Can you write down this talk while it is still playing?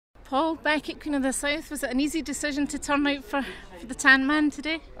Paul, back at Queen of the South, was it an easy decision to turn out for the Tan Man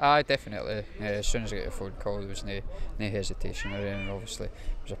today? Aye, definitely. As soon as I got a phone call, there was no hesitation or anything. Obviously, it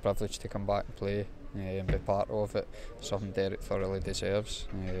was a privilege to come back and play and be part of it. Something Derek thoroughly deserves.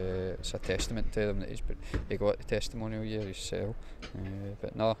 It's a testament to him that he got the testimonial year himself.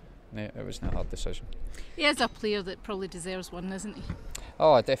 But no, it was not a hard decision. He is a player that probably deserves one, isn't he?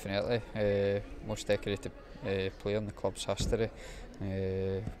 Oh, definitely. Most decorated player in the club's history.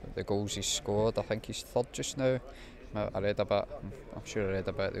 The goals he's scored, I think he's third just now. I'm sure I read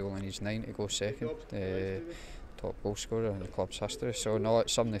a bit, he only needs 9 to go second. Top goal scorer in the club's history. So no,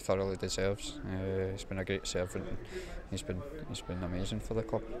 it's something he thoroughly deserves. He's been a great servant and he's been amazing for the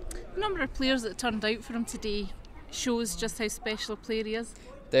club. The number of players that turned out for him today shows just how special a player he is.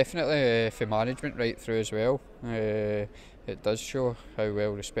 Definitely, for management right through as well. It does show how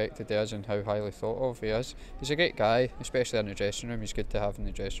well respected he is and how highly thought of he is. He's a great guy, especially in the dressing room. He's good to have in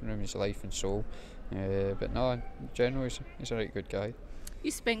the dressing room, he's life and soul. But no, in general, he's a right good guy. You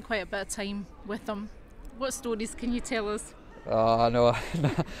spent quite a bit of time with him. What stories can you tell us? No,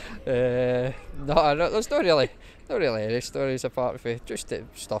 there's not really any stories apart from just the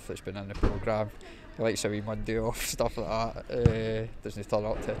stuff that's been in the programme. He likes a wee Monday off, stuff like that. Doesn't turn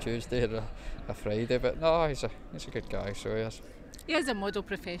up to a Tuesday or a Friday, but no, he's a good guy, so he is. He is a model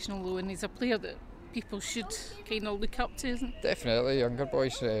professional though, and he's a player that people should kind of look up to, isn't he? Definitely, younger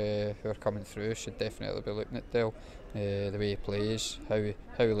boys who are coming through should definitely be looking at Dale. The way he plays, how he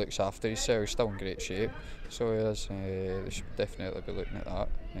looks after himself. He's still in great shape, so he is. They should definitely be looking at that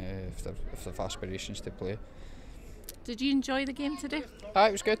if they've aspirations to play. Did you enjoy the game today?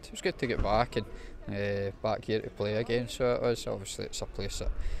 It was good. It was good to get back and back here to play again. So it was. Obviously, it's a place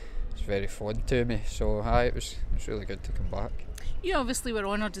that is very fond to me. So it was really good to come back. You obviously were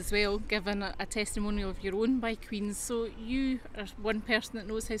honoured as well, given a testimonial of your own by Queen's. So you are one person that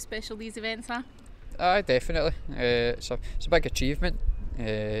knows how special these events are. Definitely. It's a big achievement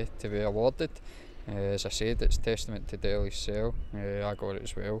to be awarded. As I said, it's testament to Dale himself. I got it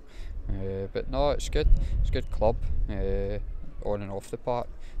as well. But no, it's good. It's a good club on and off the park.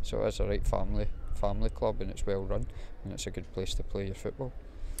 So it's a right family club, and it's well run, and it's a good place to play your football.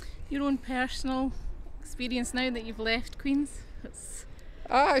 Your own personal experience now that you've left Queen's? It's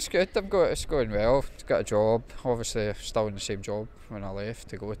good. It's going well. I've got a job. Obviously, still in the same job when I left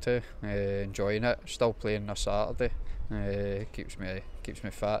to go to. Enjoying it. Still playing on a Saturday. Keeps me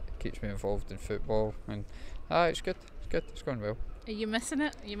fit. Keeps me involved in football. And it's good. It's good. It's going well. Are you missing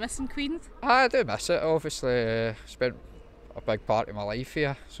it? Are you missing Queen's? I do miss it. Obviously, spent a big part of my life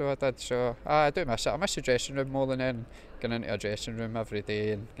here, so I did. So I do miss it. I miss the dressing room more than anything. Getting into a dressing room every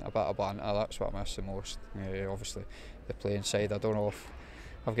day and a bit of banter. That's what I miss the most. Obviously, the playing side. I don't know if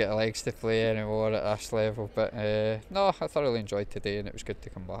I've got the legs to play anymore at this level, but no, I thoroughly enjoyed today, and it was good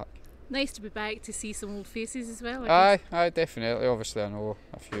to come back. Nice to be back to see some old faces as well. Aye, definitely. Obviously, I know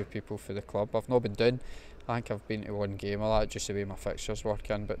a few people for the club. I've not been down. I think I've been to one game of that, just the way my fixtures work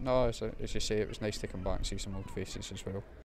in. But no, as you say, it was nice to come back and see some old faces as well.